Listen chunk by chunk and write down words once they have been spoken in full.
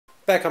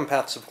Back on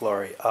Paths of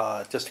Glory.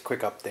 Just a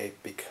quick update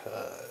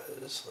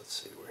because, let's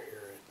see, we're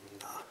here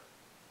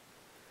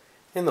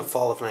in the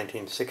fall of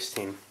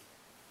 1916.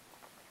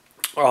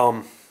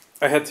 I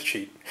had to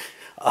cheat.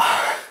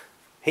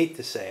 Hate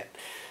to say it,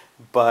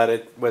 but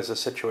it was a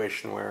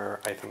situation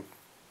where I think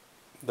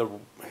the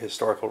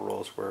historical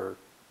rules were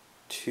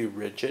too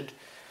rigid.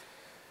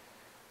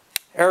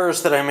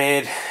 Errors that I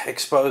made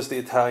exposed the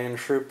Italian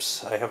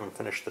troops. I haven't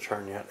finished the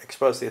turn yet.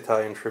 Exposed the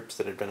Italian troops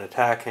that had been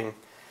attacking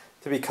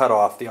to be cut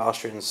off. The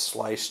Austrians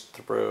sliced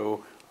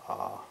through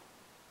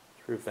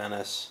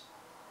Venice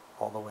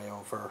all the way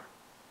over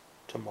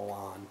to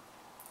Milan.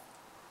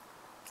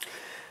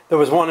 There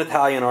was one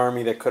Italian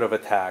army that could have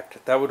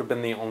attacked. That would have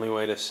been the only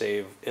way to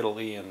save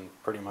Italy and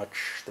pretty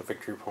much the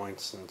victory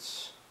points,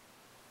 since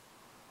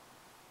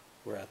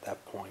we're at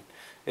that point.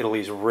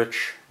 Italy's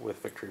rich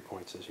with victory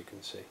points, as you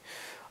can see.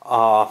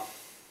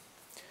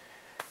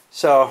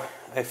 So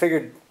I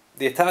figured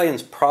the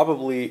Italians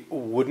probably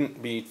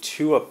wouldn't be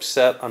too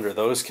upset under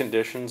those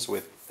conditions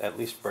with at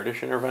least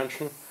British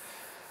intervention.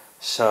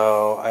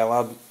 So I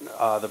allowed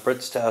the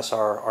Brits to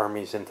SR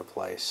armies into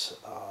place.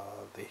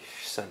 They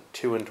sent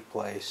 2 into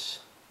place,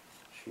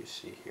 as you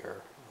see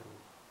here,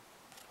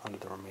 under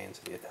the remains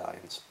of the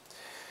Italians.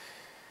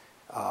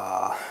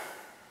 I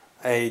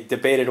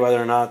debated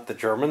whether or not the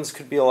Germans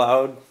could be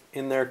allowed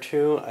in there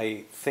too.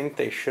 I think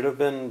they should have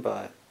been,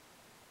 but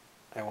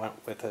I went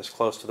with as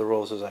close to the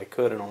rules as I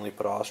could and only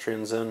put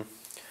Austrians in.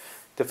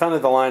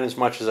 Defended the line as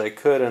much as I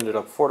could, ended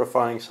up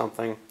fortifying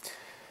something.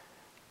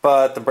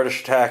 But the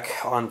British attack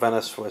on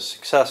Venice was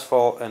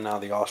successful, and now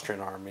the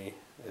Austrian army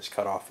is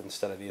cut off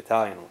instead of the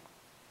Italian one.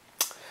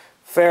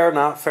 Fair,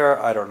 not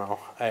fair, I don't know.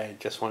 I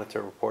just wanted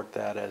to report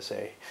that as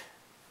a,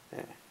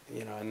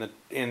 you know,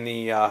 in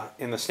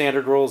the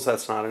standard rules,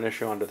 that's not an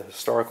issue. Under the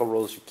historical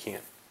rules, you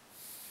can't.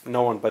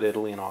 No one but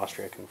Italy and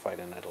Austria can fight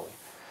in Italy.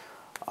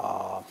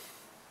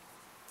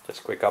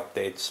 Just quick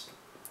updates.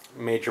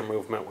 Major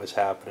movement was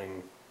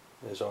happening,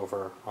 is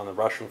over on the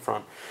Russian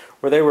front,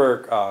 where they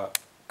were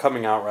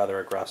coming out rather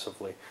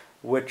aggressively,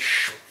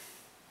 which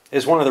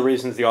is one of the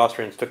reasons the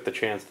Austrians took the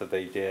chance that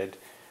they did,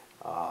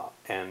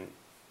 and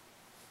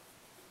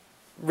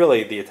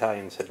really the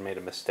Italians had made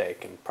a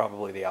mistake, and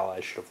probably the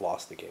Allies should have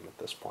lost the game at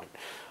this point.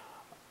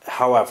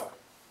 However,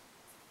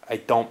 I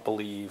don't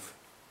believe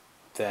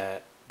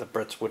that the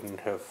Brits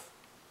wouldn't have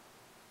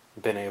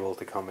been able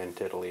to come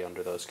into Italy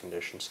under those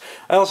conditions.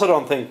 I also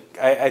don't think,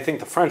 I think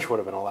the French would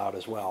have been allowed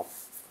as well.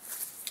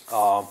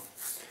 I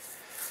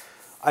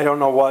don't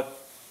know what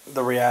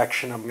the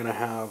reaction I'm going to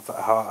have,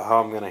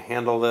 how I'm going to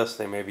handle this.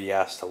 They may be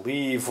asked to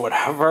leave,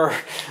 whatever.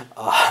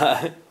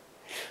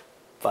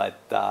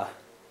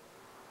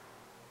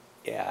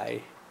 Yeah,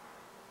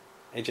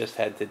 I just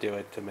had to do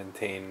it to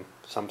maintain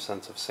some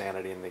sense of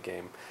sanity in the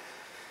game.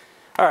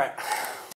 All right.